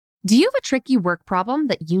Do you have a tricky work problem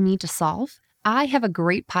that you need to solve? I have a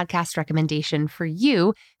great podcast recommendation for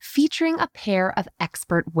you featuring a pair of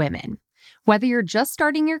expert women. Whether you're just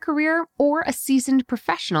starting your career or a seasoned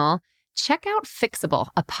professional, check out Fixable,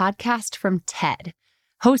 a podcast from TED.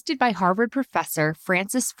 Hosted by Harvard professor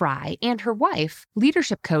Frances Frei and her wife,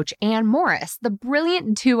 leadership coach Anne Morris, the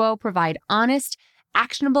brilliant duo provide honest,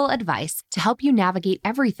 actionable advice to help you navigate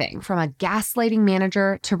everything from a gaslighting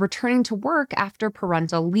manager to returning to work after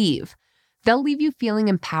parental leave. They'll leave you feeling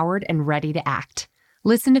empowered and ready to act.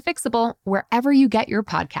 Listen to Fixable wherever you get your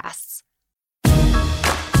podcasts.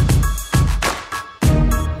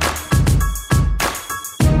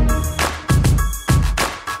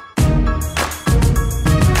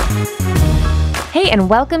 Hey, and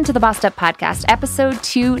welcome to the Bossed Up Podcast, episode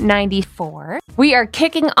 294. We are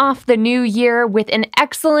kicking off the new year with an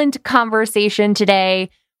excellent conversation today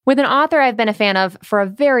with an author I've been a fan of for a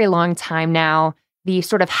very long time now. The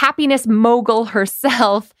sort of happiness mogul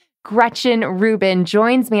herself, Gretchen Rubin,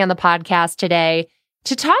 joins me on the podcast today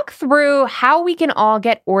to talk through how we can all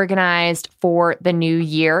get organized for the new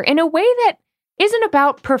year in a way that isn't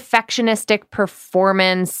about perfectionistic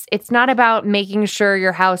performance. It's not about making sure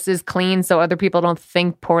your house is clean so other people don't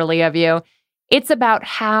think poorly of you. It's about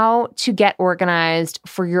how to get organized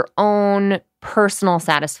for your own personal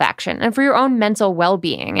satisfaction and for your own mental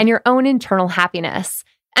well-being and your own internal happiness.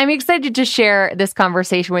 I'm excited to share this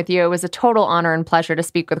conversation with you. It was a total honor and pleasure to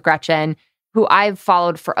speak with Gretchen, who I've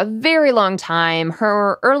followed for a very long time.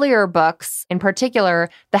 Her earlier books, in particular,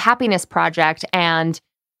 The Happiness Project and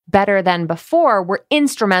Better Than Before, were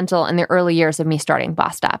instrumental in the early years of me starting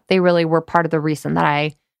Bossed Up. They really were part of the reason that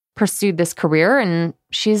I pursued this career, and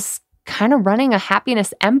she's kind of running a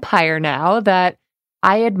happiness empire now that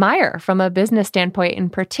I admire from a business standpoint in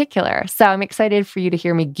particular. So I'm excited for you to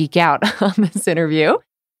hear me geek out on this interview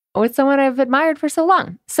with someone I've admired for so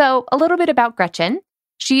long. So a little bit about Gretchen.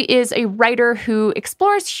 She is a writer who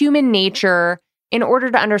explores human nature in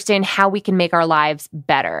order to understand how we can make our lives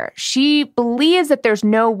better. She believes that there's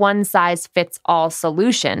no one-size-fits-all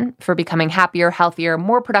solution for becoming happier, healthier,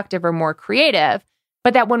 more productive, or more creative,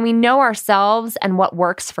 but that when we know ourselves and what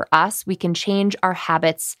works for us, we can change our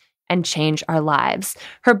habits and change our lives.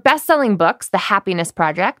 Her best-selling books, The Happiness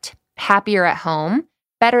Project, Happier at Home,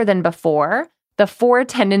 Better Than Before, The Four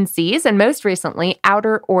Tendencies, and most recently,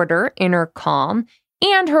 Outer Order, Inner Calm,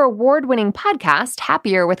 and her award-winning podcast,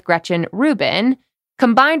 Happier with Gretchen Rubin,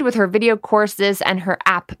 combined with her video courses and her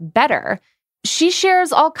app, Better. She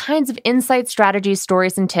shares all kinds of insights, strategies,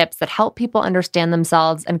 stories, and tips that help people understand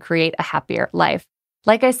themselves and create a happier life.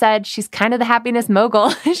 Like I said, she's kind of the happiness mogul.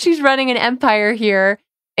 She's running an empire here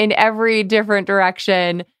in every different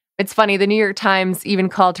direction. It's funny, the New York Times even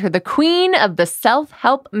called her the queen of the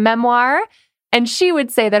self-help memoir, and she would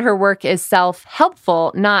say that her work is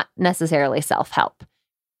self-helpful, not necessarily self-help.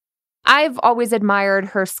 I've always admired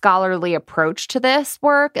her scholarly approach to this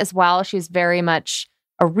work as well. She's very much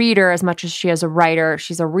a reader as much as she is a writer.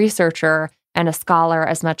 She's a researcher and a scholar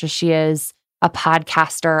as much as she is a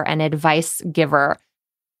podcaster and advice giver.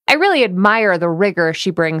 I really admire the rigor she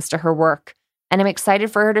brings to her work, and I'm excited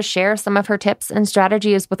for her to share some of her tips and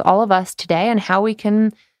strategies with all of us today on how we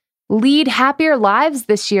can lead happier lives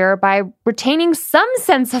this year by retaining some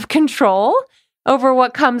sense of control over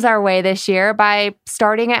what comes our way this year by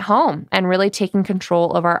starting at home and really taking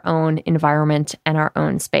control of our own environment and our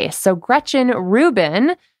own space. So Gretchen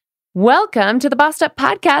Rubin, welcome to the Bossed Up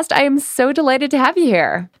Podcast. I am so delighted to have you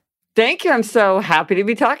here. Thank you. I'm so happy to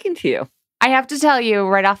be talking to you. I have to tell you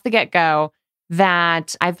right off the get-go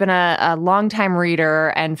that I've been a longtime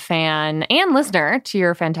reader and fan and listener to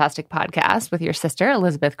your fantastic podcast with your sister,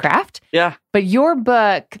 Elizabeth Craft. Yeah. But your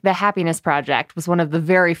book, The Happiness Project, was one of the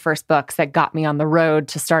very first books that got me on the road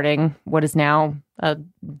to starting what is now a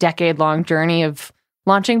decade-long journey of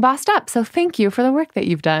launching Bossed Up. So thank you for the work that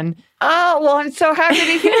you've done. Oh, well, I'm so happy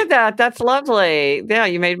to hear that. That's lovely. Yeah,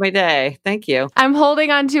 you made my day. Thank you. I'm holding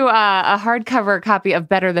on to a hardcover copy of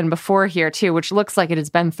Better Than Before here, too, which looks like it has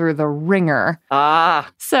been through the ringer.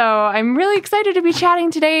 So I'm really excited to be chatting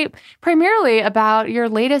today primarily about your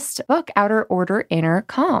latest book, Outer Order, Inner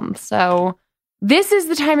Calm. So this is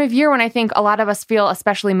the time of year when I think a lot of us feel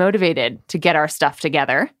especially motivated to get our stuff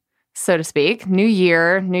together, so to speak. New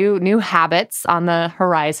year, new habits on the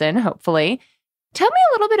horizon, hopefully. Tell me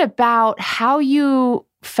a little bit about how you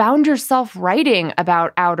found yourself writing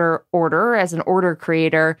about Outer Order as an order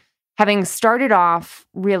creator, having started off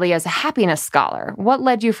really as a happiness scholar. What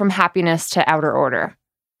led you from happiness to Outer Order?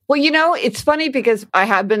 Well, it's funny because I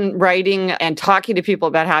have been writing and talking to people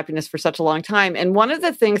about happiness for such a long time. And one of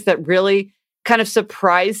the things that really kind of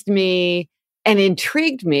surprised me and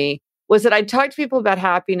intrigued me was that I'd talk to people about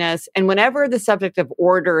happiness. And whenever the subject of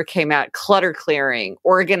order came out, clutter clearing,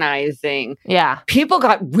 organizing, people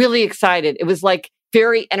got really excited. It was like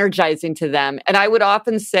very energizing to them. And I would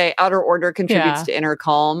often say outer order contributes to inner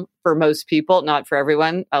calm for most people, not for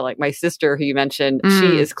everyone. Like my sister, who you mentioned,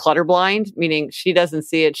 she is clutter blind, meaning she doesn't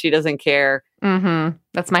see it. She doesn't care.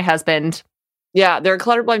 That's my husband. Yeah, there are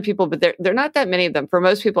clutterblind people, but there are not that many of them. For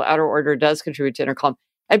most people, outer order does contribute to inner calm.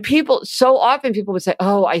 And so often people would say,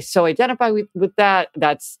 oh, I so identify with that.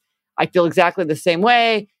 I feel exactly the same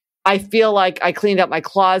way. I feel like I cleaned up my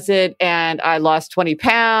closet and I lost 20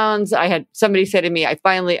 pounds. I had somebody say to me, I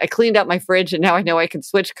cleaned up my fridge and now I know I can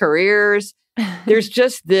switch careers. There's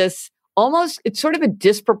just this it's sort of a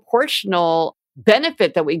disproportional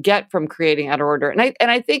benefit that we get from creating outer order. And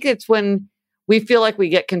I think it's when we feel like we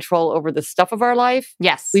get control over the stuff of our life.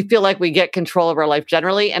 Yes. We feel like we get control of our life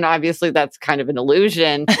generally. And obviously that's kind of an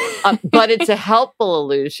illusion, but it's a helpful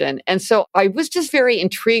illusion. And so I was just very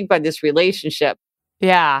intrigued by this relationship.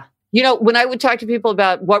 Yeah. When I would talk to people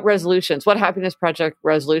about what happiness project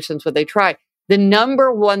resolutions would they try, the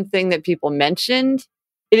number one thing that people mentioned,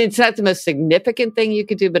 and it's not the most significant thing you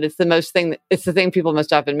could do, but it's the thing people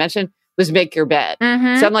most often mention, was make your bed.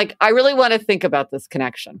 So I'm like, I really want to think about this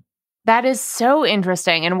connection. That is so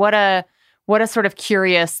interesting. And what a sort of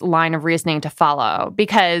curious line of reasoning to follow,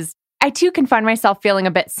 because I too can find myself feeling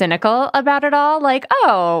a bit cynical about it all. Like,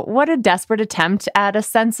 oh, what a desperate attempt at a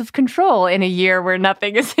sense of control in a year where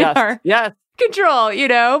nothing is in our control,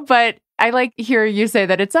 But I hear you say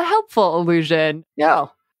that it's a helpful illusion. Yeah.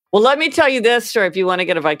 Well, let me tell you this story if you want to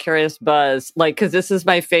get a vicarious buzz, because this is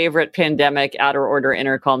my favorite pandemic outer order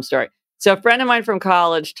inner calm story. So a friend of mine from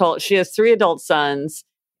college she has 3 adult sons,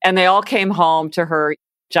 and they all came home to her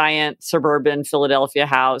giant suburban Philadelphia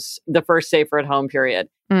house the first day for at home period.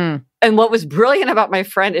 And what was brilliant about my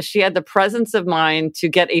friend is she had the presence of mind to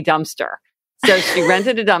get a dumpster. So she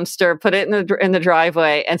rented a dumpster, put it in the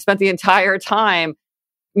driveway, and spent the entire time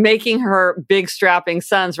making her big strapping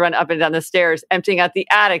sons run up and down the stairs, emptying out the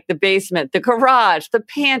attic, the basement, the garage, the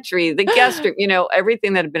pantry, the guest room,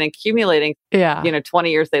 everything that had been accumulating, 20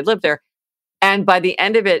 years they lived there. And by the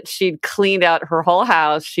end of it, she'd cleaned out her whole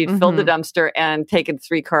house. She'd filled the dumpster and taken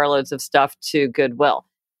 3 carloads of stuff to Goodwill.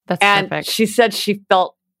 That's perfect. She said she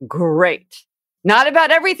felt great. Not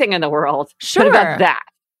about everything in the world, but about that.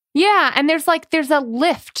 Yeah. And there's a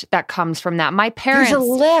lift that comes from that. My parents. There's a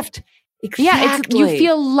lift. Exactly. Yeah. You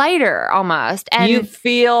feel lighter almost. And you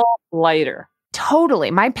feel lighter.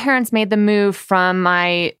 Totally. My parents made the move from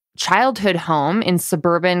my childhood home in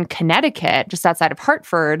suburban Connecticut, just outside of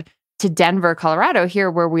Hartford, to Denver, Colorado, here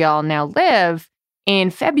where we all now live, in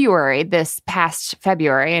February, this past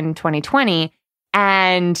February in 2020.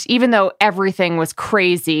 And even though everything was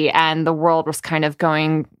crazy and the world was kind of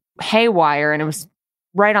going haywire and it was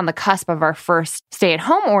right on the cusp of our first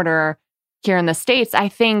stay-at-home order here in the States, I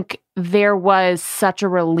think there was such a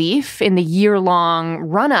relief in the year-long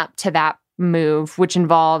run-up to that move, which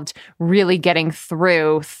involved really getting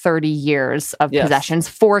through 30 years of possessions,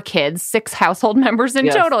 4 kids, 6 household members in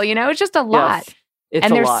total. It's just a lot.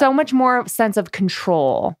 And there's so much more sense of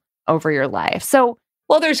control over your life. So,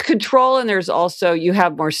 well, there's control, and there's also, you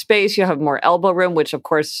have more space, you have more elbow room, which of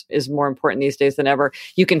course is more important these days than ever.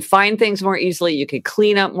 You can find things more easily. You can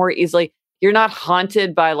clean up more easily. You're not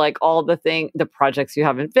haunted by all the projects you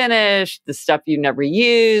haven't finished, the stuff you never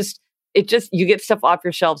used. You get stuff off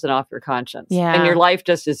your shelves and off your conscience. Yeah. And your life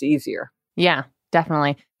just is easier. Yeah,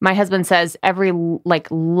 definitely. My husband says every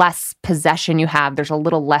less possession you have, there's a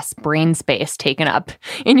little less brain space taken up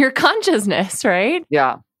in your consciousness, right?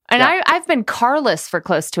 Yeah. And I've been carless for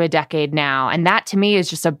close to a decade now. And that to me is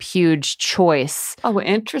just a huge choice. Oh,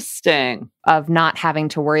 interesting. Of not having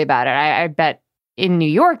to worry about it. I bet in New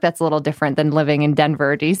York, that's a little different than living in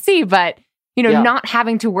Denver or DC. But, not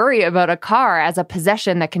having to worry about a car as a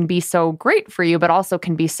possession that can be so great for you, but also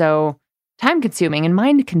can be so time consuming and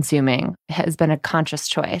mind consuming has been a conscious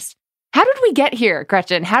choice. How did we get here,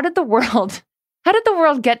 Gretchen? How did the world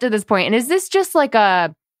get to this point? And is this just like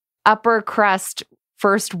a upper crust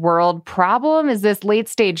first world problem? Is this late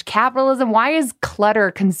stage capitalism? Why is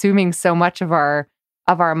clutter consuming so much of our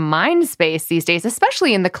mind space these days,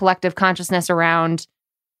 especially in the collective consciousness around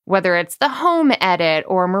whether it's the Home Edit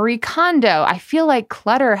or Marie Kondo? I feel like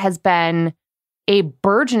clutter has been a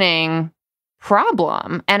burgeoning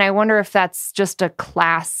problem. And I wonder if that's just a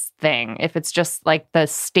class thing, if it's just the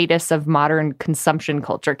status of modern consumption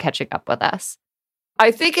culture catching up with us. I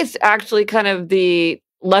think it's actually kind of the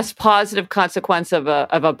less positive consequence of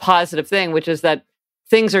a positive thing, which is that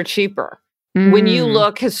things are cheaper. When you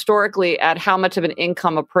look historically at how much of an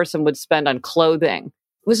income a person would spend on clothing,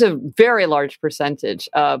 it was a very large percentage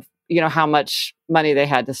of how much money they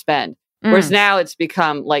had to spend. Whereas now it's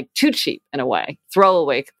become like too cheap in a way,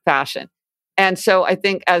 throwaway fashion. And so I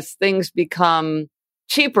think as things become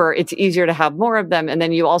cheaper, it's easier to have more of them. And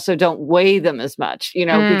then you also don't weigh them as much,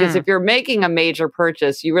 because if you're making a major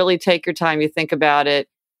purchase, you really take your time, you think about it.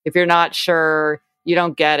 If you're not sure, you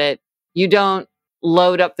don't get it. You don't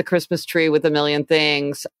load up the Christmas tree with a million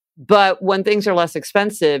things. But when things are less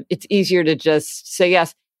expensive, it's easier to just say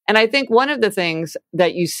yes. And I think one of the things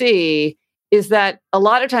that you see is that a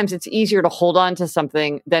lot of times it's easier to hold on to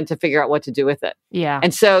something than to figure out what to do with it. Yeah.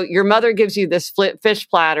 And so your mother gives you this fish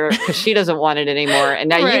platter because she doesn't want it anymore. And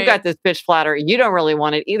now you've got this fish platter. You don't really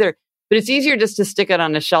want it either. But it's easier just to stick it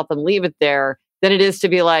on a shelf and leave it there than it is to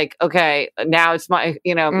be like, okay, now it's my,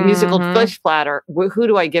 musical fish platter. Who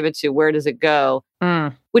do I give it to? Where does it go?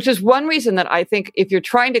 Which is one reason that I think if you're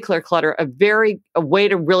trying to clear clutter, a way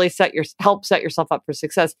to really help set yourself up for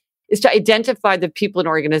success is to identify the people and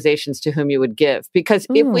organizations to whom you would give. Because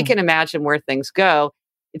if we can imagine where things go,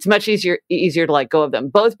 it's much easier to let go of them,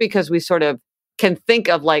 both because we sort of can think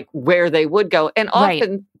of like where they would go and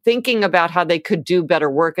often thinking about how they could do better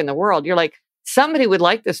work in the world. You're like, somebody would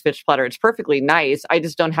like this fish platter. It's perfectly nice. I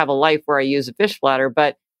just don't have a life where I use a fish platter,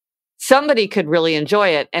 but somebody could really enjoy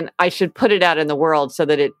it. And I should put it out in the world so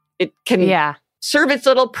that it can serve its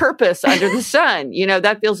little purpose under the sun.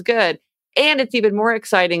 That feels good. And it's even more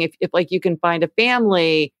exciting if like you can find a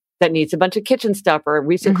family that needs a bunch of kitchen stuff or a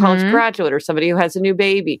recent college graduate or somebody who has a new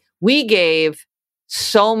baby. We gave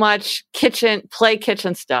so much kitchen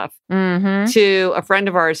stuff to a friend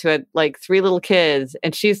of ours who had like 3 little kids.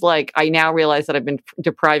 And she's like, I now realize that I've been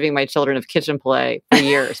depriving my children of kitchen play for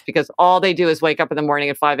years because all they do is wake up in the morning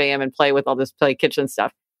at 5 a.m. and play with all this play kitchen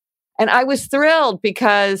stuff. And I was thrilled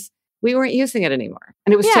because we weren't using it anymore.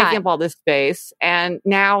 And it was taking up all this space. And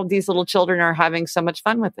now these little children are having so much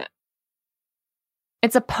fun with it.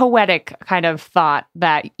 It's a poetic kind of thought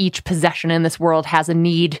that each possession in this world has a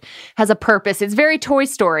need, has a purpose. It's very Toy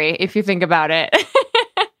Story, if you think about it.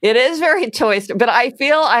 It is very Toy Story, but I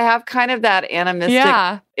feel I have kind of that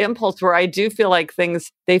animistic impulse where I do feel like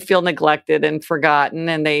they feel neglected and forgotten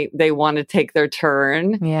and they want to take their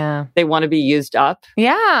turn. Yeah. They want to be used up.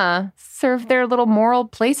 Yeah. Serve their little moral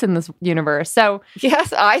place in this universe. So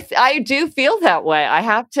yes, I do feel that way. I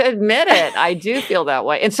have to admit it. I do feel that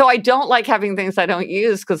way. And so I don't like having things I don't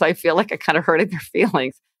use because I feel like I kind of hurting their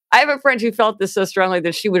feelings. I have a friend who felt this so strongly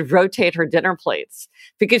that she would rotate her dinner plates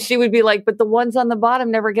because she would be like, but the ones on the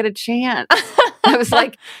bottom never get a chance. I was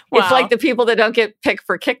like, It's like the people that don't get picked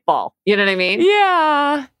for kickball. You know what I mean?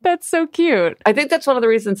 Yeah, that's so cute. I think that's one of the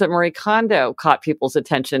reasons that Marie Kondo caught people's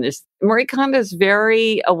attention is Marie Kondo is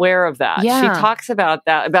very aware of that. Yeah. She talks about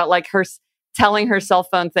that, about like her telling her cell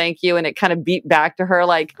phone thank you, and it kind of beat back to her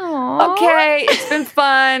like, aww, okay, it's been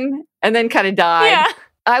fun, and then kind of died. Yeah.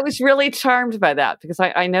 I was really charmed by that because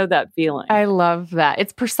I know that feeling. I love that.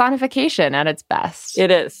 It's personification at its best.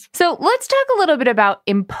 It is. So let's talk a little bit about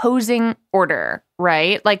imposing order,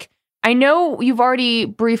 right? Like, I know you've already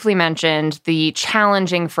briefly mentioned the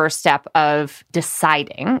challenging first step of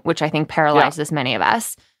deciding, which I think paralyzes many of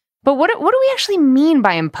us. But what do we actually mean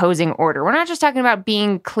by imposing order? We're not just talking about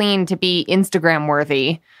being clean to be Instagram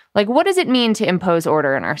worthy. Like, what does it mean to impose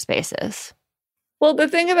order in our spaces? Well, the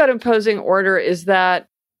thing about imposing order is that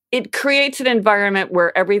it creates an environment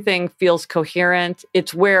where everything feels coherent.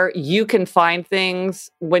 It's where you can find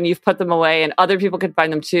things when you've put them away and other people can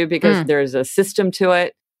find them too because there's a system to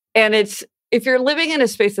it. And if you're living in a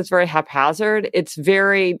space that's very haphazard,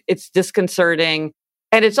 it's disconcerting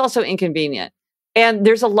and it's also inconvenient. And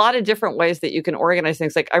there's a lot of different ways that you can organize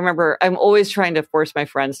things. Like I remember I'm always trying to force my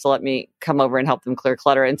friends to let me come over and help them clear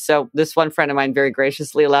clutter. And so this one friend of mine very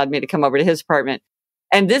graciously allowed me to come over to his apartment.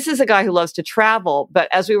 And this is a guy who loves to travel. But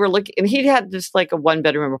as we were looking, and he had just like a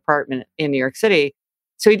 1-bedroom apartment in New York City.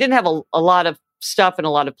 So he didn't have a lot of stuff and a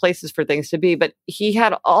lot of places for things to be, but he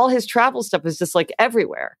had all his travel stuff was just like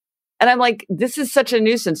everywhere. And I'm like, this is such a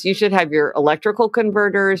nuisance. You should have your electrical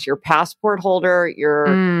converters, your passport holder,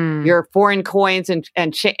 your foreign coins and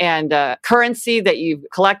currency that you've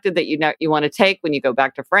collected that you want to take when you go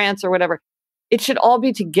back to France or whatever. It should all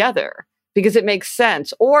be together because it makes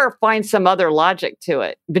sense, or find some other logic to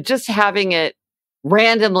it. But just having it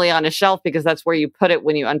randomly on a shelf because that's where you put it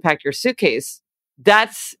when you unpack your suitcase,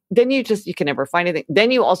 then you can never find anything.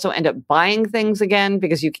 Then you also end up buying things again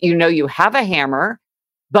because you have a hammer,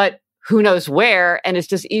 but who knows where, and it's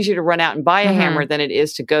just easier to run out and buy a hammer than it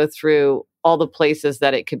is to go through all the places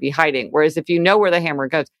that it could be hiding. Whereas if you know where the hammer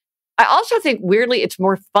goes, I also think weirdly, it's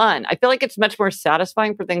more fun. I feel like it's much more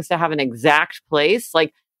satisfying for things to have an exact place.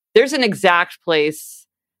 Like there's an exact place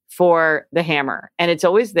for the hammer, and it's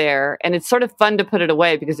always there, and it's sort of fun to put it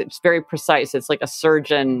away because it's very precise. It's like a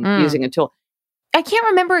surgeon using a tool. I can't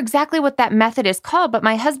remember exactly what that method is called, but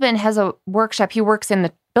my husband has a workshop. He works in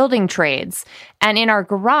the building trades, and in our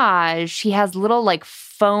garage, he has little like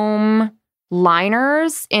foam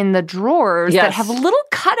liners in the drawers that have little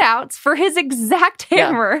cutouts for his exact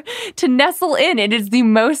hammer to nestle in. It is the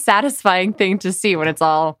most satisfying thing to see when it's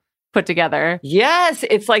all put together. Yes,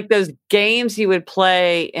 it's like those games you would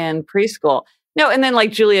play in preschool. No, and then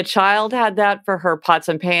like Julia Child had that for her pots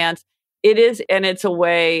and pans. It is, and it's a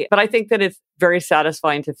way, but I think that it's very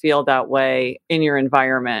satisfying to feel that way in your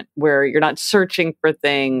environment where you're not searching for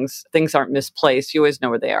things. Things aren't misplaced. You always know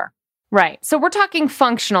where they are. Right. So we're talking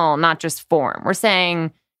functional, not just form. We're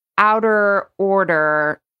saying outer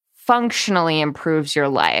order functionally improves your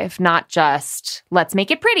life, not just let's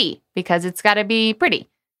make it pretty because it's got to be pretty.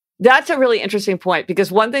 That's a really interesting point,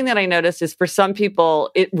 because one thing that I noticed is for some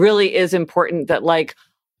people, it really is important that like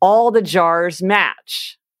all the jars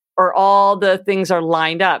match or all the things are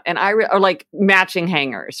lined up, and or like matching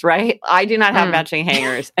hangers, right? I do not have matching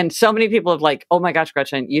hangers. And so many people have like, oh my gosh,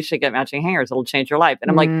 Gretchen, you should get matching hangers. It'll change your life.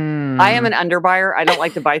 And I'm like, I am an underbuyer. I don't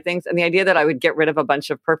like to buy things. And the idea that I would get rid of a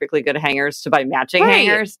bunch of perfectly good hangers to buy matching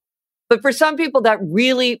hangers. But for some people, that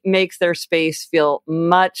really makes their space feel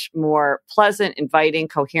much more pleasant, inviting,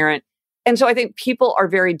 coherent. And so I think people are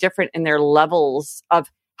very different in their levels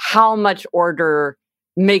of how much order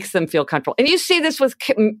makes them feel comfortable. And you see this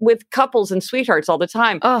with couples and sweethearts all the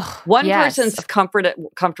time. One person's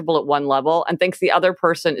comfortable at one level and thinks the other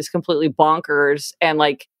person is completely bonkers and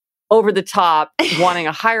like over the top wanting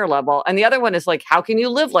a higher level. And the other one is like, how can you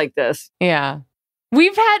live like this? Yeah.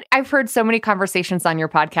 I've heard so many conversations on your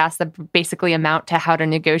podcast that basically amount to how to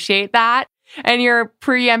negotiate that. And you're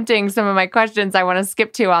preempting some of my questions I want to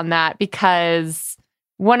skip to on that, because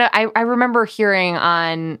I remember hearing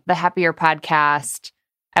on the Happier podcast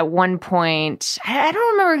at one point, I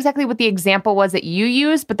don't remember exactly what the example was that you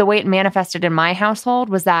used, but the way it manifested in my household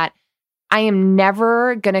was that I am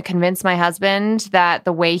never going to convince my husband that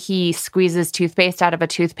the way he squeezes toothpaste out of a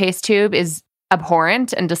toothpaste tube is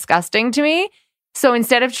abhorrent and disgusting to me. So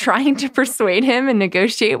instead of trying to persuade him and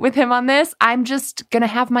negotiate with him on this, I'm just going to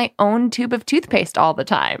have my own tube of toothpaste all the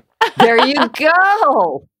time. There you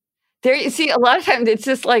go. There you see, a lot of times it's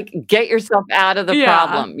just like, get yourself out of the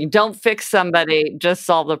problem. You don't fix somebody, just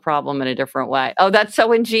solve the problem in a different way. Oh, that's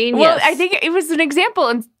so ingenious. Well, I think it was an example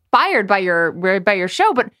inspired by your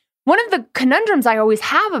show. But one of the conundrums I always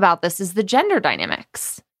have about this is the gender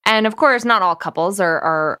dynamics. And of course, not all couples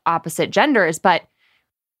are opposite genders, but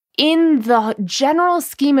in the general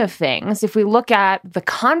scheme of things, if we look at the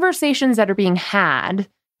conversations that are being had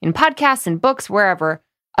in podcasts and books, wherever,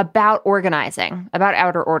 about organizing, about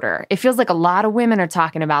outer order, it feels like a lot of women are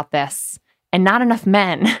talking about this and not enough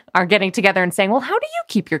men are getting together and saying, well, how do you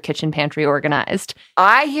keep your kitchen pantry organized?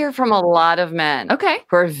 I hear from a lot of men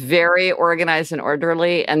who are very organized and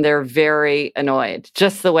orderly, and they're very annoyed,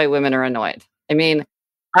 just the way women are annoyed. I mean,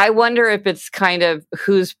 I wonder if it's kind of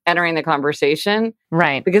who's entering the conversation.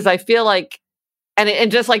 Right. Because I feel like, and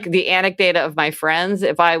just like the anecdote of my friends,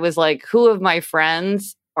 if I was like, who of my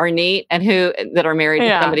friends are neat and who that are married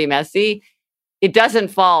to somebody messy, it doesn't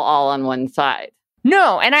fall all on one side.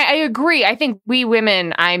 No, and I agree. I think we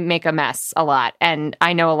women, I make a mess a lot. And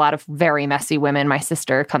I know a lot of very messy women. My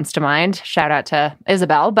sister comes to mind. Shout out to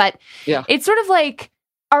Isabel. But it's sort of like,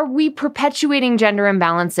 are we perpetuating gender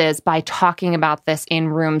imbalances by talking about this in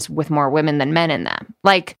rooms with more women than men in them?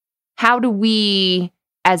 Like, how do we,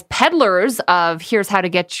 as peddlers of here's how to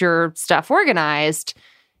get your stuff organized,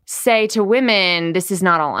 say to women, this is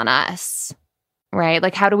not all on us, right?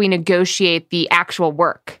 Like, how do we negotiate the actual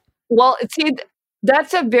work? Well, see,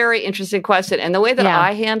 that's a very interesting question. And the way that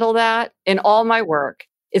I handle that in all my work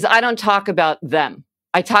is I don't talk about them.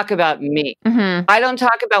 I talk about me. Mm-hmm. I don't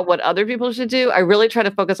talk about what other people should do. I really try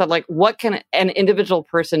to focus on like, what can an individual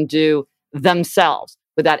person do themselves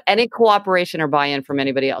without any cooperation or buy-in from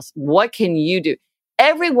anybody else? What can you do?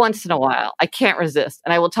 Every once in a while, I can't resist.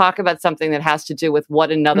 And I will talk about something that has to do with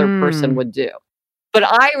what another person would do. But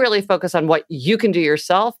I really focus on what you can do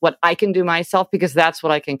yourself, what I can do myself, because that's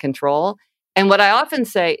what I can control. And what I often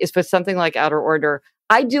say is for something like outer order,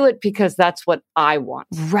 I do it because that's what I want.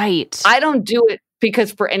 Right. I don't do it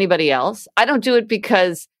because for anybody else. I don't do it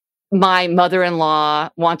because my mother-in-law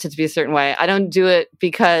wants it to be a certain way. I don't do it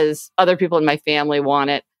because other people in my family want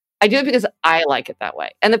it. I do it because I like it that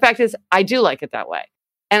way. And the fact is, I do like it that way.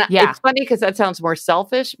 And it's funny because that sounds more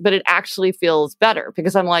selfish, but it actually feels better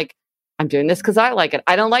because I'm like, I'm doing this because I like it.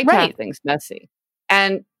 I don't like to have things messy.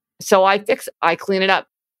 And so I clean it up.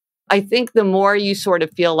 I think the more you sort of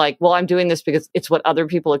feel like, well, I'm doing this because it's what other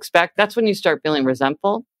people expect, that's when you start feeling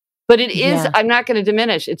resentful. But it is, I'm not going to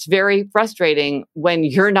diminish. It's very frustrating when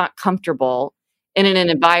you're not comfortable in an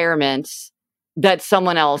environment that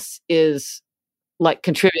someone else is like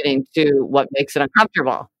contributing to what makes it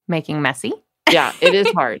uncomfortable. Making messy. Yeah, it is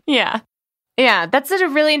hard. Yeah. That's such a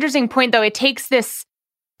really interesting point, though. It takes this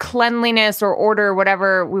cleanliness or order,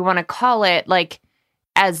 whatever we want to call it, like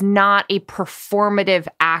as not a performative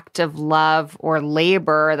act of love or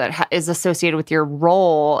labor that is associated with your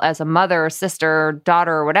role as a mother, sister,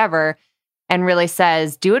 daughter, or whatever, and really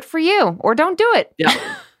says, do it for you or don't do it.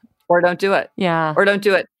 Yeah. Or don't do it. Yeah. Or don't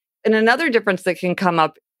do it. And another difference that can come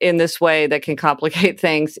up in this way that can complicate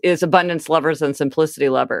things is abundance lovers and simplicity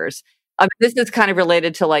lovers. This is kind of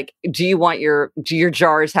related to like, do your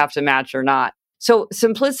jars have to match or not? So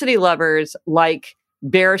simplicity lovers like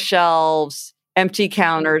bare shelves, empty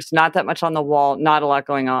counters, not that much on the wall, not a lot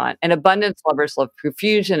going on. And abundance lovers love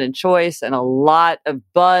profusion and choice and a lot of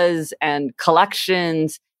buzz and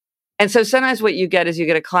collections. And so sometimes what you get is you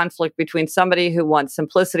get a conflict between somebody who wants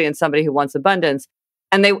simplicity and somebody who wants abundance.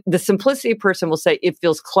 And the simplicity person will say it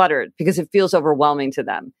feels cluttered because it feels overwhelming to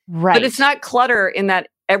them. Right. But it's not clutter in that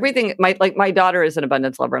everything, my daughter is an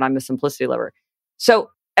abundance lover and I'm a simplicity lover. So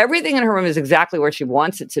everything in her room is exactly where she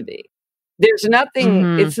wants it to be. There's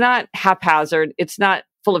nothing, it's not haphazard. It's not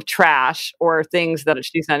full of trash or things that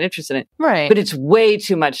she's not interested in. Right. But it's way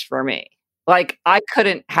too much for me. Like I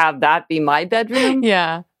couldn't have that be my bedroom.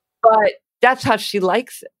 Yeah. But that's how she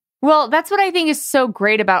likes it. Well, that's what I think is so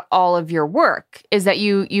great about all of your work is that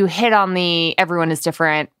you hit on the everyone is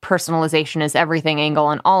different, personalization is everything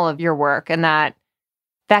angle in all of your work. And that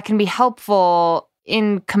can be helpful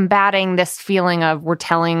in combating this feeling of we're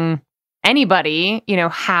telling anybody,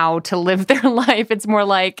 how to live their life. It's more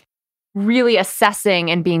like really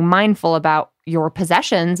assessing and being mindful about your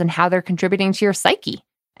possessions and how they're contributing to your psyche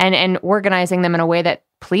and organizing them in a way that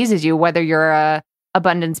pleases you, whether you're a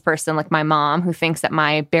abundance person like my mom who thinks that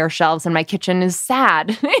my bare shelves in my kitchen is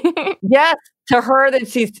sad. Yes. To her, that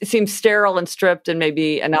seems sterile and stripped and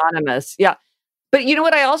maybe anonymous. Yeah. But you know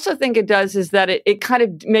what I also think it does is that it kind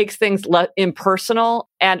of makes things impersonal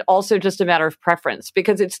and also just a matter of preference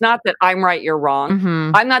because it's not that I'm right, you're wrong.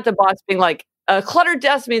 Mm-hmm. I'm not the boss being like, a cluttered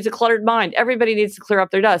desk means a cluttered mind. Everybody needs to clear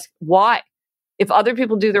up their desk. Why? If other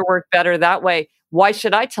people do their work better that way, why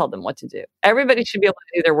should I tell them what to do? Everybody should be able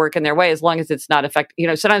to do their work in their way as long as it's not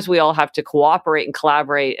affecting. Sometimes we all have to cooperate and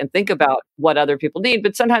collaborate and think about what other people need.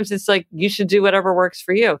 But sometimes it's like, you should do whatever works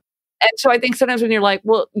for you. And so I think sometimes when you're like,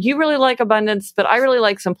 well, you really like abundance, but I really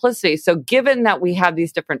like simplicity. So given that we have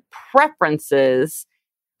these different preferences,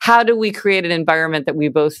 how do we create an environment that we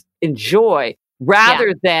both enjoy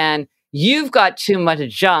rather than you've got too much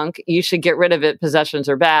junk, you should get rid of it, possessions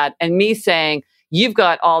are bad. And me saying, you've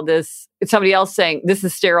got all this, somebody else saying, this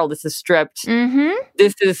is sterile, this is stripped. Mm-hmm.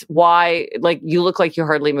 This is why, like, you look like you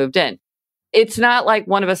hardly moved in. It's not like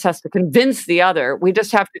one of us has to convince the other. We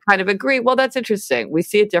just have to kind of agree, well, that's interesting. We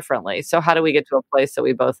see it differently. So how do we get to a place that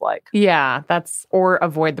we both like? Yeah, or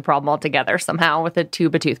avoid the problem altogether somehow with a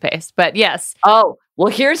tube of toothpaste. But yes. Oh,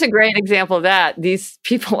 well, here's a great example of that. These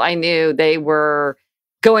people I knew, they were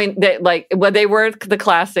they were the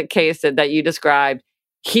classic case that you described.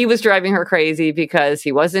 He was driving her crazy because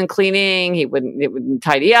he wasn't cleaning. It wouldn't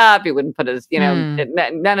tidy up. He wouldn't put his,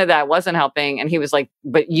 none of that wasn't helping. And he was like,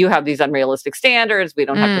 but you have these unrealistic standards. We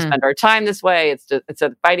don't have to spend our time this way. It's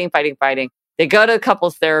a fighting. They go to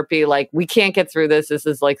couples therapy. Like, we can't get through this. This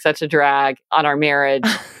is like such a drag on our marriage.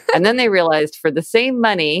 And then they realized for the same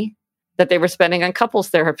money that they were spending on couples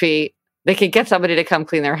therapy, they could get somebody to come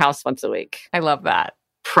clean their house once a week. I love that.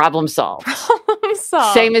 Problem solved. Problem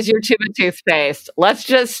solved. Same as your tube of toothpaste. Let's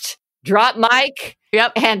just drop mic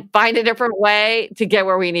and find a different way to get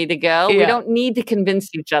where we need to go. Yeah. We don't need to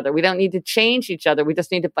convince each other. We don't need to change each other. We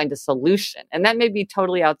just need to find a solution. And that may be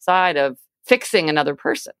totally outside of fixing another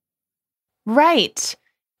person. Right.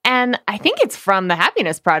 And I think it's from the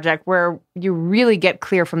Happiness Project where you really get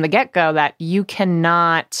clear from the get-go that you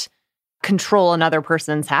cannot control another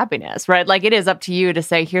person's happiness, right? Like, it is up to you to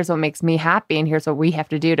say, here's what makes me happy and here's what we have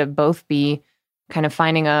to do to both be kind of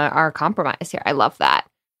finding our compromise here. I love that.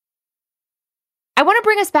 I want to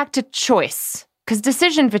bring us back to choice because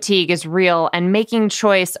decision fatigue is real and making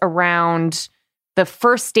choice around the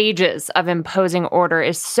first stages of imposing order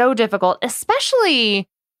is so difficult, especially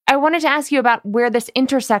I wanted to ask you about where this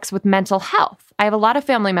intersects with mental health. I have a lot of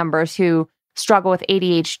family members who struggle with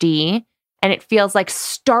ADHD, and it feels like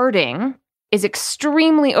starting is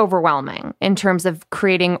extremely overwhelming in terms of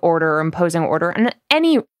creating order or imposing order in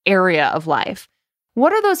any area of life.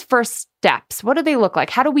 What are those first steps? What do they look like?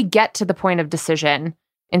 How do we get to the point of decision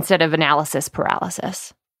instead of analysis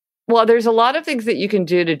paralysis? Well, there's a lot of things that you can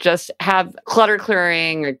do to just have clutter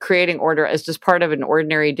clearing or creating order as just part of an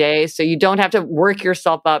ordinary day. So you don't have to work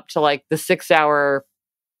yourself up to like the 6-hour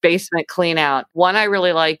basement clean out. One I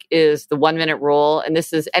really like is the 1-minute rule. And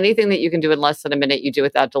this is anything that you can do in less than a minute, you do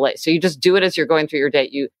without delay. So you just do it as you're going through your day.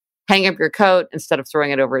 You hang up your coat instead of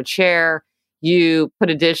throwing it over a chair. You put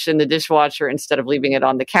a dish in the dishwasher instead of leaving it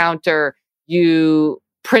on the counter. You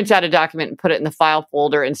print out a document and put it in the file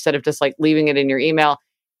folder instead of just like leaving it in your email.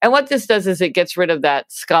 And what this does is it gets rid of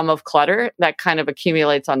that scum of clutter that kind of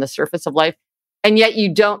accumulates on the surface of life. And yet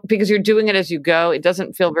you don't, because you're doing it as you go, it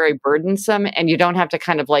doesn't feel very burdensome. And you don't have to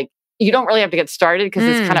kind of like, you don't really have to get started because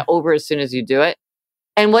it's kind of over as soon as you do it.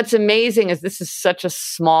 And what's amazing is this is such a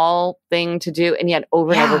small thing to do. And yet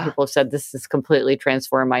over and over, people have said this has completely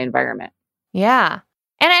transformed my environment. Yeah.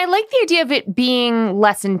 And I like the idea of it being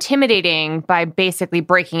less intimidating by basically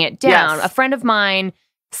breaking it down. Yes. A friend of mine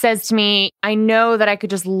says to me, I know that I could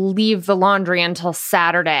just leave the laundry until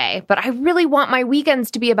Saturday, but I really want my weekends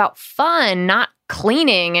to be about fun, not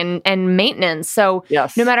cleaning and maintenance. So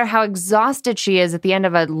no matter how exhausted she is at the end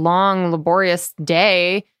of a long, laborious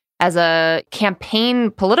day as a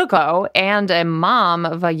campaign politico and a mom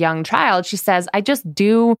of a young child, she says, I just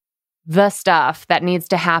do the stuff that needs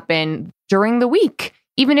to happen during the week.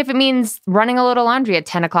 Even if it means running a little laundry at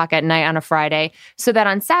 10 o'clock at night on a Friday, so that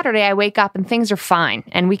on Saturday I wake up and things are fine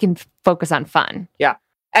and we can focus on fun. Yeah.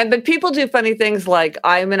 But people do funny things like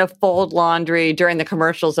I'm going to fold laundry during the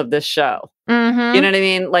commercials of this show. Mm-hmm. You know what I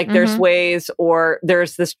mean? Like there's ways, or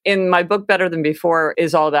there's this in my book, Better Than Before,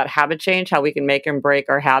 is all about habit change, how we can make and break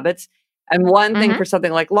our habits. And one thing for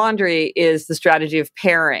something like laundry is the strategy of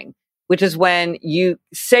pairing, which is when you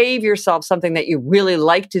save yourself something that you really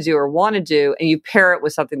like to do or want to do, and you pair it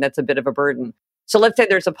with something that's a bit of a burden. So let's say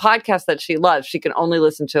there's a podcast that she loves. She can only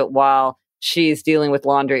listen to it while she's dealing with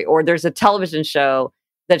laundry. Or there's a television show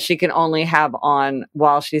that she can only have on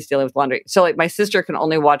while she's dealing with laundry. So like my sister can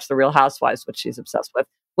only watch The Real Housewives, which she's obsessed with,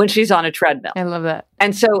 when she's on a treadmill. I love that.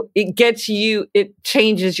 And so it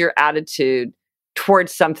changes your attitude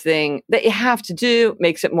towards something that you have to do,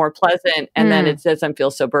 makes it more pleasant, and then it doesn't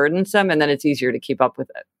feel so burdensome, and then it's easier to keep up with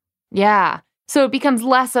it. Yeah. So it becomes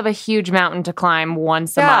less of a huge mountain to climb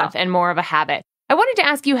once a month and more of a habit. I wanted to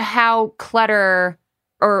ask you how clutter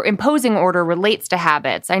or imposing order relates to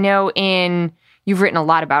habits. I know you've written a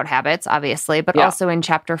lot about habits, obviously, but also in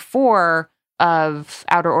chapter 4 of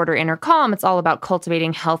Outer Order, Inner Calm, it's all about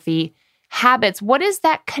cultivating healthy habits. What is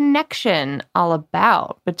that connection all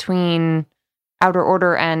about between outer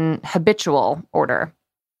order and habitual order?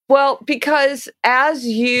 Well, because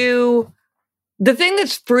the thing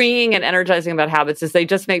that's freeing and energizing about habits is they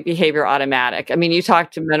just make behavior automatic. I mean, you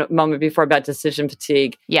talked a moment before about decision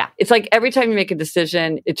fatigue. Yeah. It's like every time you make a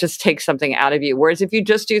decision, it just takes something out of you. Whereas if you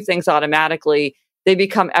just do things automatically, they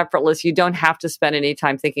become effortless. You don't have to spend any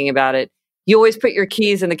time thinking about it. You always put your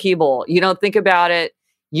keys in the key bowl. You don't think about it.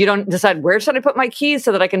 You don't decide, where should I put my keys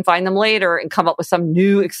so that I can find them later and come up with some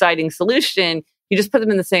new exciting solution. You just put them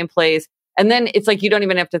in the same place. And then it's like you don't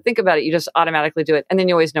even have to think about it. You just automatically do it. And then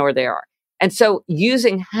you always know where they are. And so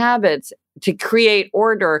using habits to create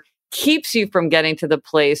order keeps you from getting to the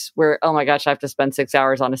place where, oh my gosh, I have to spend 6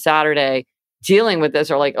 hours on a Saturday dealing with this,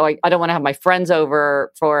 or like, oh, I don't want to have my friends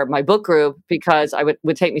over for my book group because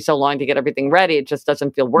would take me so long to get everything ready. It just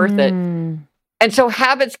doesn't feel worth it. And so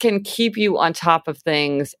habits can keep you on top of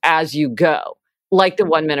things as you go, like the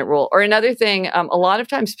 1-minute rule. Or another thing, a lot of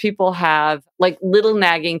times people have like little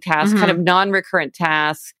nagging tasks, kind of non-recurrent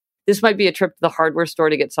tasks. This might be a trip to the hardware store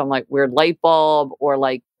to get some like weird light bulb, or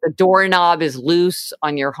like the doorknob is loose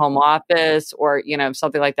on your home office, or,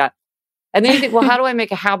 something like that. And then you think, well, how do I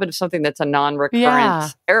make a habit of something that's a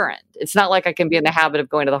non-recurrent errand? It's not like I can be in the habit of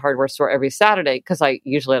going to the hardware store every Saturday because I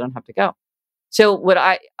don't have to go. So what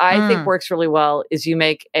I think works really well is you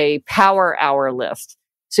make a power hour list.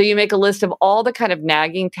 So you make a list of all the kind of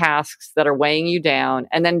nagging tasks that are weighing you down.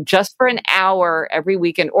 And then just for an hour every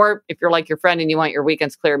weekend, or if you're like your friend and you want your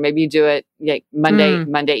weekends clear, maybe you do it like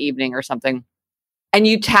Monday evening or something, and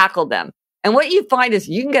you tackle them. And what you find is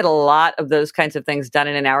you can get a lot of those kinds of things done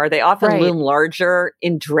in an hour. They often loom larger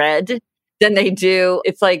in dread than they do.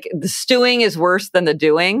 It's like the stewing is worse than the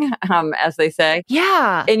doing, as they say.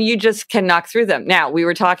 Yeah. And you just can knock through them. Now, we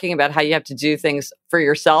were talking about how you have to do things for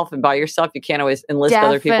yourself and by yourself. You can't always enlist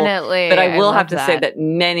other people. But I will have to say that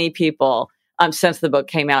many people, since the book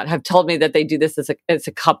came out, have told me that they do this as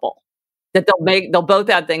a couple. That they'll both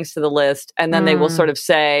add things to the list, and then they will sort of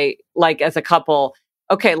say, like as a couple,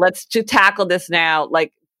 okay, let's tackle this now,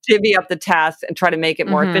 like divvy up the tasks and try to make it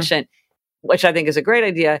more efficient, which I think is a great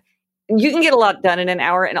idea. you can get a lot done in an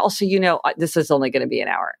hour. And also, this is only going to be an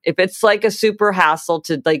hour. If it's like a super hassle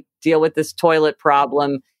to like deal with this toilet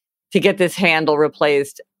problem, to get this handle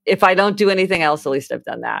replaced, if I don't do anything else, at least I've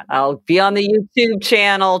done that. I'll be on the YouTube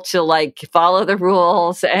channel to like follow the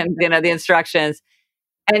rules and, the instructions.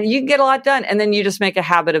 And you can get a lot done. And then you just make a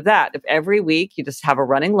habit of that. If every week you just have a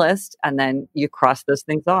running list and then you cross those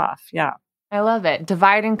things off. Yeah. I love it.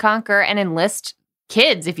 Divide and conquer and enlist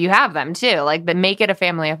kids if you have them too. Like, but make it a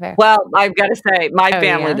family affair. Well, I've got to say, my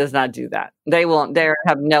family does not do that. They won't. They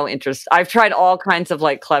have no interest. I've tried all kinds of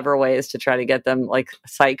like clever ways to try to get them like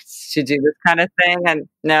psyched to do this kind of thing. And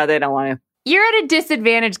no, they don't want to. You're at a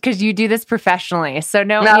disadvantage because you do this professionally. So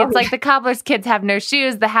no, it's like the cobbler's kids have no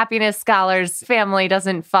shoes. The happiness scholar's family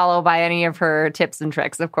doesn't follow by any of her tips and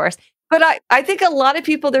tricks, of course. But I think a lot of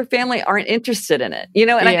people, their family aren't interested in it,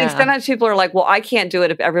 and I think sometimes people are like, well, I can't do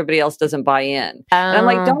it if everybody else doesn't buy in. And I'm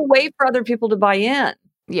like, don't wait for other people to buy in.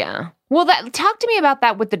 Yeah. Well, talk to me about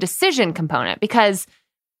that with the decision component, because,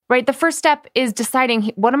 right, the first step is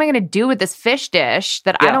deciding, what am I going to do with this fish dish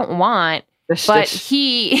that I don't want? But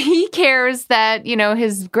he cares that,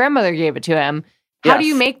 his grandmother gave it to him. How do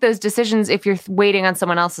you make those decisions if you're waiting on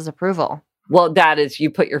someone else's approval? Well, that is, you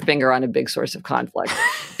put your finger on a big source of conflict,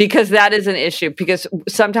 because that is an issue, because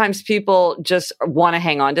sometimes people just want to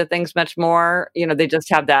hang on to things much more. They just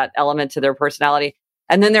have that element to their personality.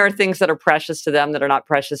 And then there are things that are precious to them that are not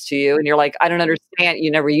precious to you. And you're like, I don't understand.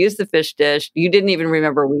 You never used the fish dish. You didn't even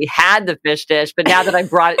remember we had the fish dish. But now that I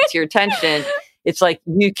brought it to your attention, it's like,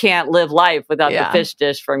 you can't live life without the fish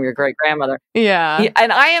dish from your great grandmother. Yeah.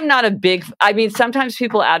 And I am not sometimes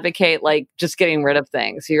people advocate like just getting rid of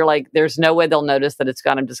things. You're like, there's no way they'll notice that it's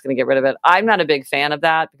gone. I'm just going to get rid of it. I'm not a big fan of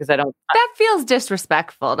that, because that feels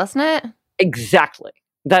disrespectful, doesn't it? Exactly.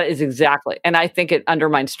 That is exactly. And I think it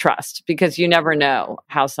undermines trust, because you never know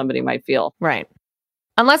how somebody might feel. Right.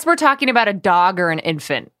 Unless we're talking about a dog or an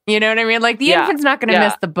infant. You know what I mean? Like the infant's not going to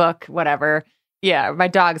miss the book, whatever. Yeah. My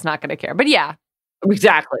dog's not going to care. But yeah.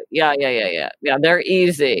 Exactly. Yeah. They're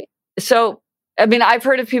easy. So, I've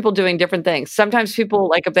heard of people doing different things. Sometimes people,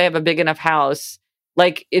 like if they have a big enough house,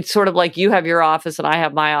 like it's sort of like you have your office and I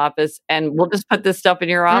have my office, and we'll just put this stuff in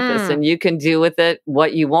your office and you can do with it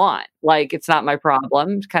what you want. Like, it's not my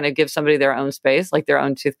problem. Kind of give somebody their own space, like their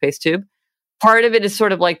own toothpaste tube. Part of it is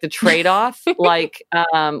sort of like the trade-off. Like,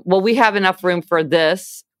 well, we have enough room for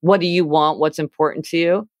this. What do you want? What's important to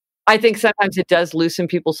you? I think sometimes it does loosen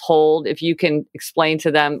people's hold if you can explain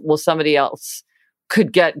to them, well, somebody else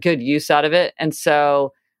could get good use out of it. And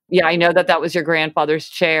so, yeah, I know that was your grandfather's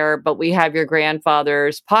chair, but we have your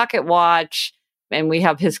grandfather's pocket watch and we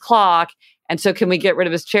have his clock. And so can we get rid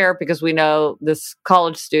of his chair, because we know this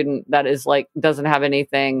college student that is like, doesn't have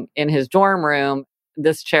anything in his dorm room.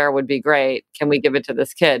 This chair would be great. Can we give it to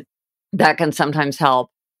this kid? That can sometimes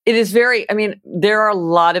help. It is there are a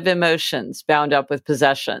lot of emotions bound up with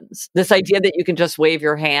possessions. This idea that you can just wave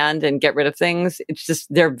your hand and get rid of things, it's just,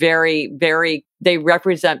 they're very, very, they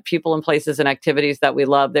represent people and places and activities that we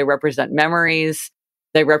love. They represent memories.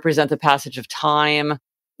 They represent the passage of time.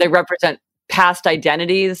 They represent past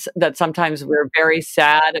identities that sometimes we're very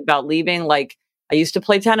sad about leaving. Like, I used to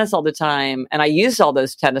play tennis all the time and I used all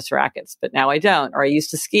those tennis rackets, but now I don't. Or I used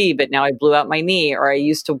to ski, but now I blew out my knee. Or I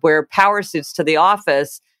used to wear power suits to the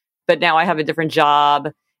office, but now I have a different job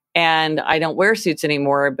and I don't wear suits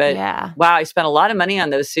anymore. But wow, I spent a lot of money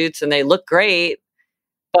on those suits and they look great.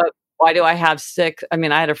 But why do I have six? I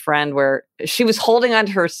had a friend where she was holding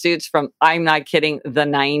onto her suits from, I'm not kidding, the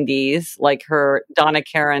 90s, like her Donna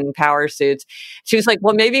Karan power suits. She was like,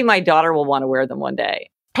 well, maybe my daughter will want to wear them one day.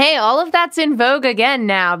 Hey, all of that's in vogue again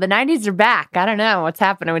now. The 90s are back. I don't know what's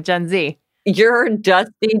happening with Gen Z. You're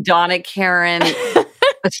dusty Donna Karan,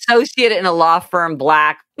 associate in a law firm,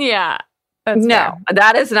 black. Yeah. No,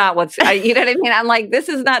 that is not you know what I mean? I'm like, this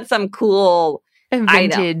is not some cool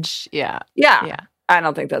vintage. Item. Yeah. I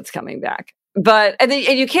don't think that's coming back. But, and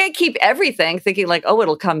you can't keep everything thinking like, oh,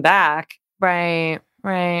 it'll come back. Right.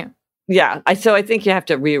 Yeah. So I think you have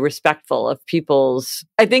to be respectful of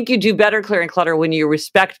I think you do better clearing clutter when you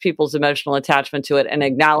respect people's emotional attachment to it and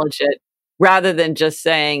acknowledge it, rather than just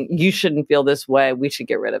saying, you shouldn't feel this way, we should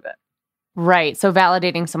get rid of it. Right. So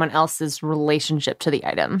validating someone else's relationship to the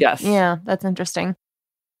item. Yes. Yeah, that's interesting.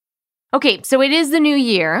 Okay, so it is the new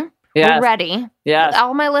year. Yes. We're ready. Yes.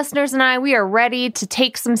 All my listeners and I, we are ready to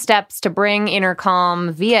take some steps to bring inner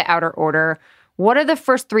calm via outer order. What are the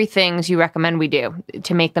first 3 things you recommend we do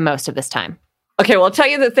to make the most of this time? Okay, well, I'll tell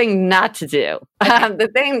you the thing not to do.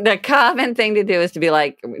 The common thing to do is to be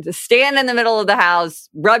like, to stand in the middle of the house,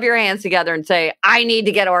 rub your hands together and say, I need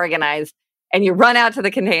to get organized. And you run out to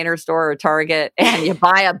the Container Store or Target and you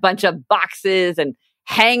buy a bunch of boxes and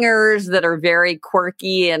hangers that are very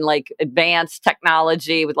quirky and like advanced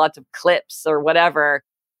technology with lots of clips or whatever.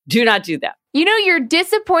 Do not do that. You know, you're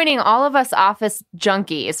disappointing all of us office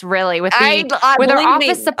junkies, really, with our believe office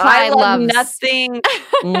me, supply I love loves. nothing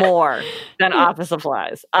more than office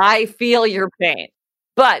supplies. I feel your pain.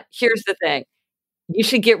 But here's the thing. You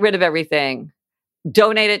should get rid of everything.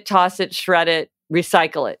 Donate it, toss it, shred it,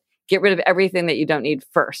 recycle it. Get rid of everything that you don't need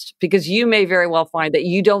first, because you may very well find that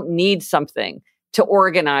you don't need something to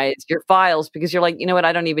organize your files because you're like, you know what?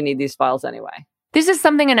 I don't even need these files anyway. This is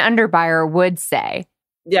something an underbuyer would say.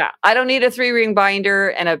 Yeah, I don't need a 3-ring binder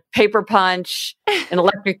and a paper punch, an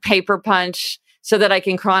electric paper punch, so that I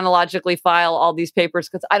can chronologically file all these papers,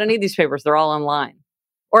 because I don't need these papers. They're all online.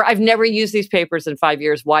 Or I've never used these papers in 5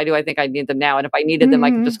 years. Why do I think I need them now? And if I needed them,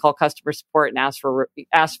 I could just call customer support and ask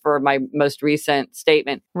for my most recent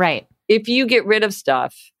statement. Right. If you get rid of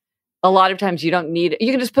stuff, a lot of times you don't need it.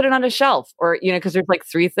 You can just put it on a shelf, or, because there's like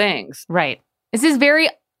 3 things. Right. This is very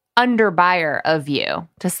underbuyer of you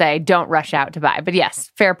to say don't rush out to buy. But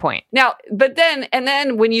yes, fair point. Now, and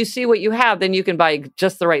then when you see what you have, then you can buy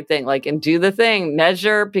just the right thing, and do the thing,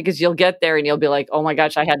 measure, because you'll get there and you'll be like, oh my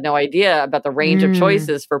gosh, I had no idea about the range of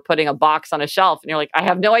choices for putting a box on a shelf. And you're like, I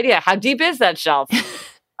have no idea. How deep is that shelf?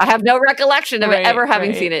 I have no recollection of ever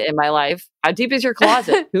having seen it in my life. How deep is your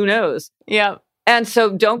closet? Who knows? Yeah. And so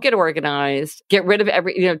don't get organized. Get rid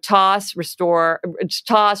of toss, restore,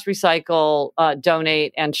 toss, recycle,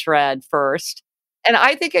 donate, and shred first. And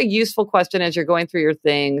I think a useful question as you're going through your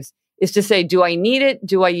things is to say, do I need it?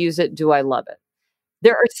 Do I use it? Do I love it?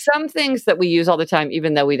 There are some things that we use all the time,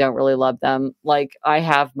 even though we don't really love them. Like I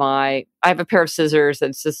have a pair of scissors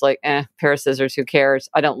that's just like, pair of scissors, who cares?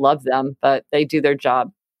 I don't love them, but they do their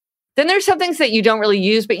job. Then there's some things that you don't really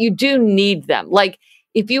use, but you do need them. Like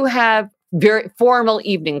if you have very formal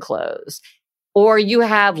evening clothes, or you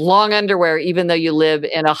have long underwear, even though you live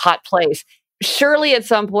in a hot place, surely at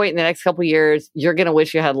some point in the next couple of years, you're going to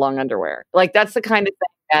wish you had long underwear. Like that's the kind of thing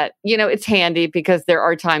that, it's handy, because there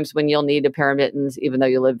are times when you'll need a pair of mittens, even though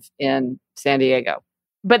you live in San Diego.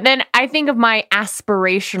 But then I think of my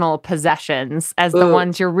aspirational possessions as the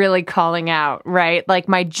ones you're really calling out, right? Like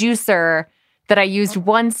my juicer that I used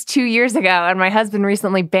once 2 years ago, and my husband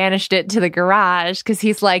recently banished it to the garage because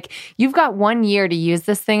he's like, you've got 1 year to use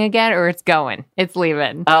this thing again, or it's going. It's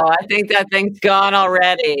leaving. Oh, I think that thing's gone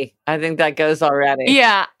already. I think that goes already.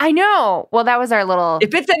 Yeah, I know. Well, that was our little...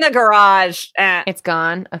 If it's in the garage... It's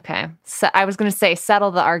gone? Okay. So I was going to say,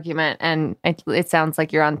 settle the argument, and it sounds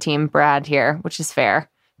like you're on Team Brad here, which is fair,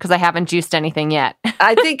 because I haven't juiced anything yet.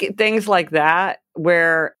 I think things like that,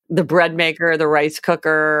 where the bread maker, the rice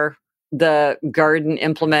cooker, the garden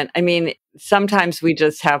implement. I mean, sometimes we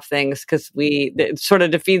just have things because sort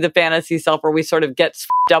of defeat the fantasy self, where we sort of get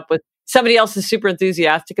up with somebody else is super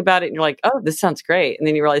enthusiastic about it. And you're like, oh, this sounds great. And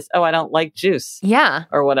then you realize, oh, I don't like juice. Yeah.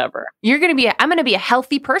 Or whatever. I'm going to be a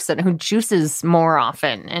healthy person who juices more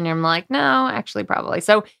often. And I'm like, no, actually, probably.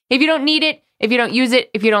 So if you don't need it, if you don't use it,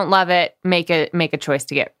 if you don't love it, make a choice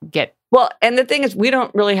to get. Well, and the thing is, we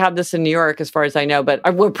don't really have this in New York, as far as I know, but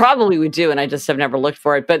we do, and I just have never looked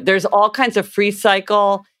for it. But there's all kinds of free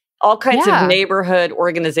cycle, all kinds of neighborhood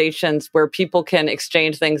organizations where people can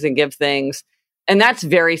exchange things and give things. And that's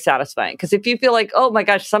very satisfying, because if you feel like, oh my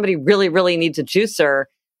gosh, somebody really, really needs a juicer,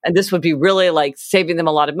 and this would be really like saving them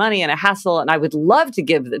a lot of money and a hassle, and I would love to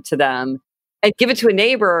give it to them and give it to a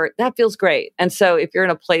neighbor, that feels great. And so if you're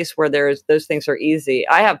in a place where those things are easy,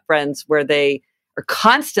 I have friends where they are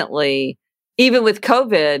constantly, even with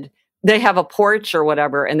COVID, they have a porch or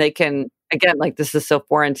whatever, and they can, again, like this is so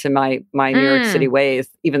foreign to my New York City ways,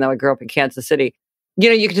 even though I grew up in Kansas City.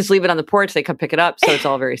 You can just leave it on the porch, they come pick it up, so it's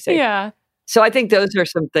all very safe. Yeah. So I think those are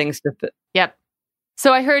some things to put. Yep.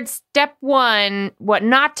 So I heard step 1, what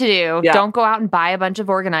not to do. Yeah. Don't go out and buy a bunch of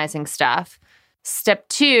organizing stuff. Step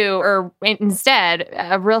 2, or instead,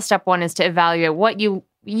 a real step 1 is to evaluate what you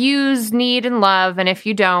use, need, and love. And if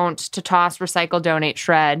you don't, to toss, recycle, donate,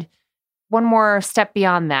 shred. One more step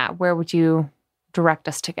beyond that. Where would you direct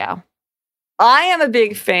us to go? I am a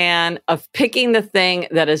big fan of picking the thing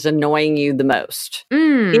that is annoying you the most.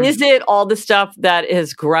 Is it all the stuff that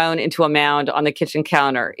has grown into a mound on the kitchen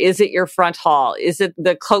counter? Is it your front hall? Is it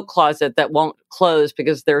the coat closet that won't close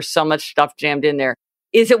because there's so much stuff jammed in there?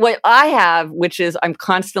 Is it what I have, which is I'm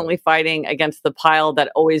constantly fighting against the pile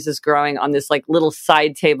that always is growing on this like little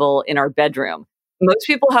side table in our bedroom? Most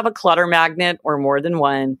people have a clutter magnet or more than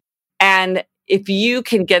one. And if you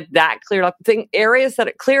can get that cleared up,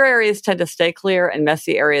 clear areas tend to stay clear and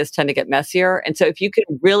messy areas tend to get messier. And so if you can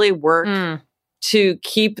really work to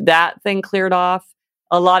keep that thing cleared off,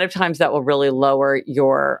 a lot of times that will really lower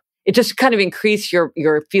it just kind of increase your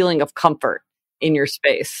feeling of comfort. in your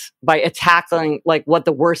space by tackling like what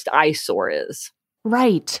the worst eyesore is.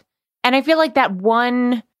 Right. And I feel like that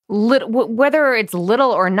one, whether it's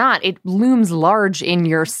little or not, it looms large in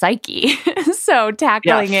your psyche. So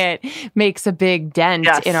tackling it makes a big dent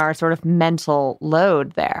in our sort of mental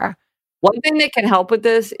load there. One thing that can help with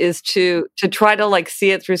this is to try to like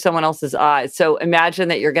see it through someone else's eyes. So imagine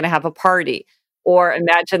that you're going to have a party, or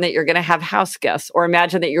imagine that you're going to have house guests, or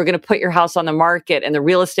imagine that you're going to put your house on the market and the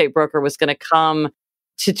real estate broker was going to come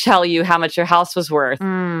to tell you how much your house was worth.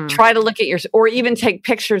 Try to look at or even take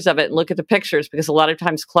pictures of it and look at the pictures, because a lot of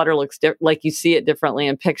times clutter looks like you see it differently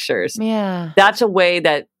in pictures. Yeah. That's a way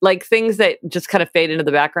that like things that just kind of fade into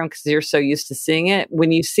the background because you're so used to seeing it.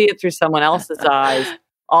 When you see it through someone else's eyes,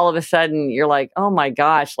 all of a sudden you're like, oh my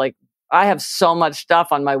gosh, like I have so much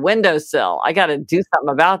stuff on my windowsill. I got to do something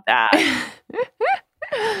about that.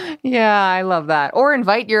 Yeah, I love that. Or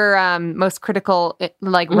invite your most critical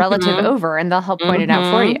relative over and they'll help point it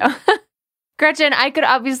out for you. Gretchen, I could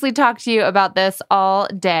obviously talk to you about this all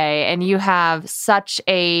day, and you have such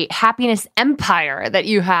a happiness empire that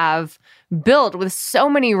you have built with so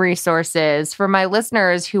many resources. For my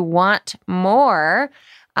listeners who want more,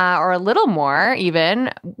 or a little more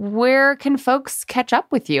even, where can folks catch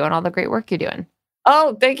up with you and all the great work you're doing?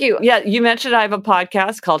 Oh, thank you. Yeah, you mentioned I have a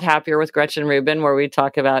podcast called Happier with Gretchen Rubin, where we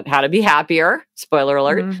talk about how to be happier. Spoiler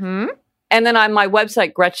alert. And then on my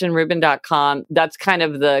website, GretchenRubin.com, that's kind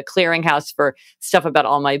of the clearinghouse for stuff about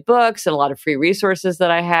all my books and a lot of free resources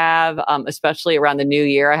that I have, especially around the new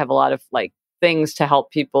year. I have a lot of like things to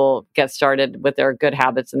help people get started with their good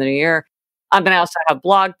habits in the new year. And I also have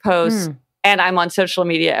blog posts. And I'm on social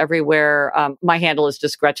media everywhere. My handle is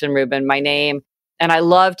just Gretchen Rubin, my name. And I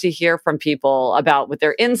love to hear from people about with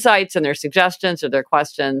their insights and their suggestions or their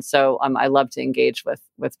questions. So I love to engage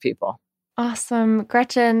with people. Awesome.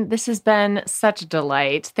 Gretchen, this has been such a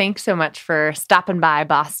delight. Thanks so much for stopping by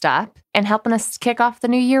Bossed Up and helping us kick off the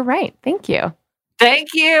new year right. Thank you. Thank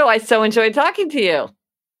you. I so enjoyed talking to you.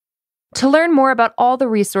 To learn more about all the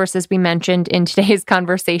resources we mentioned in today's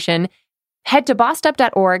conversation, head to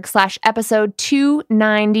bossedup.org/episode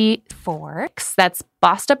 294. That's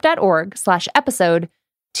bossedup.org/episode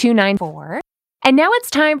 294. And now it's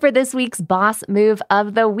time for this week's Boss Move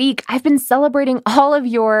of the Week. I've been celebrating all of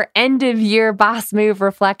your end-of-year Boss Move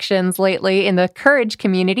reflections lately in the Courage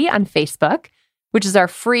community on Facebook, which is our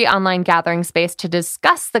free online gathering space to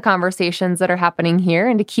discuss the conversations that are happening here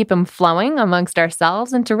and to keep them flowing amongst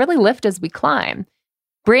ourselves and to really lift as we climb.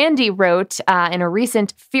 Brandy wrote in a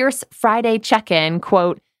recent Fierce Friday check-in,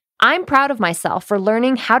 quote, "I'm proud of myself for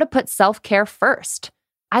learning how to put self-care first.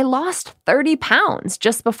 I lost 30 pounds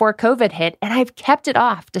just before COVID hit, and I've kept it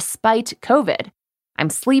off despite COVID. I'm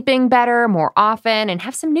sleeping better, more often, and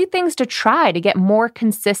have some new things to try to get more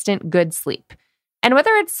consistent good sleep. And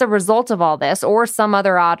whether it's a result of all this or some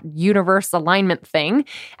other odd universe alignment thing,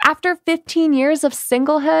 after 15 years of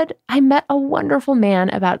singlehood, I met a wonderful man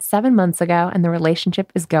about 7 months ago, and the relationship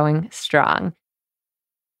is going strong."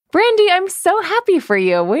 Brandy, I'm so happy for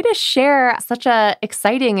you. Way to share such a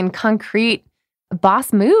exciting and concrete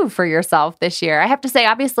boss move for yourself this year. I have to say,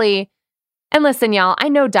 obviously, and listen, y'all, I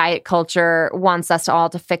know diet culture wants us all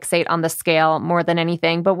to fixate on the scale more than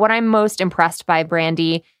anything, but what I'm most impressed by,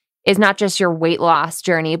 Brandy, is not just your weight loss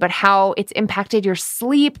journey, but how it's impacted your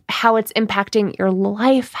sleep, how it's impacting your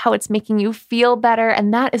life, how it's making you feel better,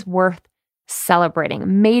 and that is worth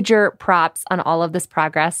celebrating. Major props on all of this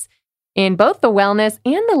progress in both the wellness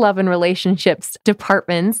and the love and relationships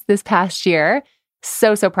departments this past year.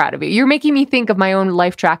 So proud of you. You're making me think of my own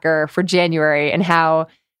life tracker for January and how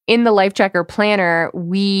in the Life Tracker Planner,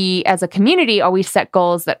 we as a community always set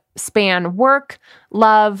goals that span work,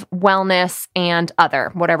 love, wellness, and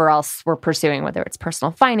other, whatever else we're pursuing, whether it's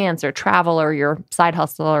personal finance or travel or your side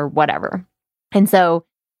hustle or whatever. And so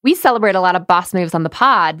we celebrate a lot of boss moves on the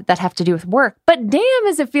pod that have to do with work, but damn,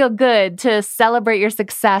 does it feel good to celebrate your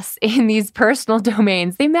success in these personal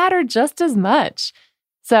domains. They matter just as much.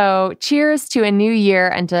 So cheers to a new year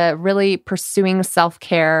and to really pursuing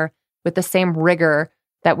self-care with the same rigor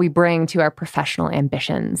that we bring to our professional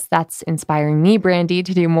ambitions. That's inspiring me, Brandy,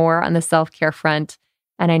 to do more on the self-care front.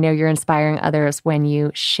 And I know you're inspiring others when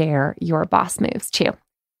you share your boss moves too.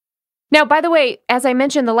 Now, by the way, as I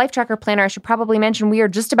mentioned, the Life Tracker Planner, I should probably mention we are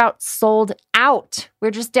just about sold out.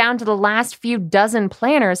 We're just down to the last few dozen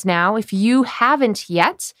planners now. If you haven't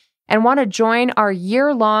yet and want to join our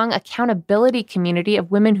year-long accountability community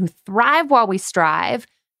of women who thrive while we strive,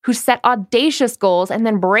 who set audacious goals and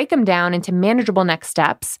then break them down into manageable next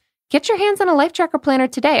steps, get your hands on a Life Tracker Planner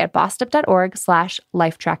today at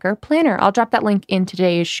bossedup.org/lifetrackerplanner. I'll drop that link in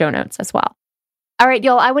today's show notes as well. All right,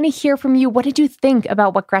 y'all, I want to hear from you. What did you think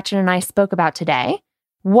about what Gretchen and I spoke about today?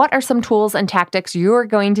 What are some tools and tactics you're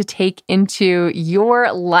going to take into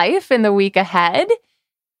your life in the week ahead?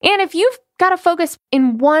 And if you've got to focus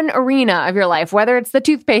in one arena of your life, whether it's the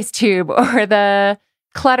toothpaste tube or the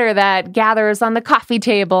clutter that gathers on the coffee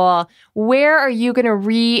table, where are you going to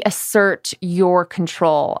reassert your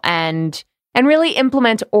control and really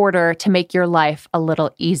implement order to make your life a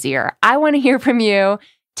little easier? I want to hear from you.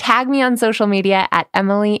 Tag me on social media at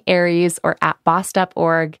Emily Aries or at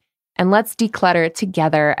boss.org, and let's declutter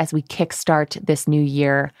together as we kickstart this new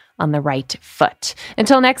year on the right foot.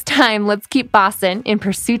 Until next time, let's keep bossin' in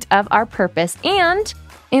pursuit of our purpose and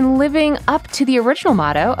in living up to the original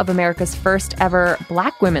motto of America's first ever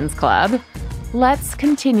Black Women's Club. Let's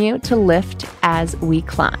continue to lift as we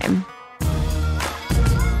climb.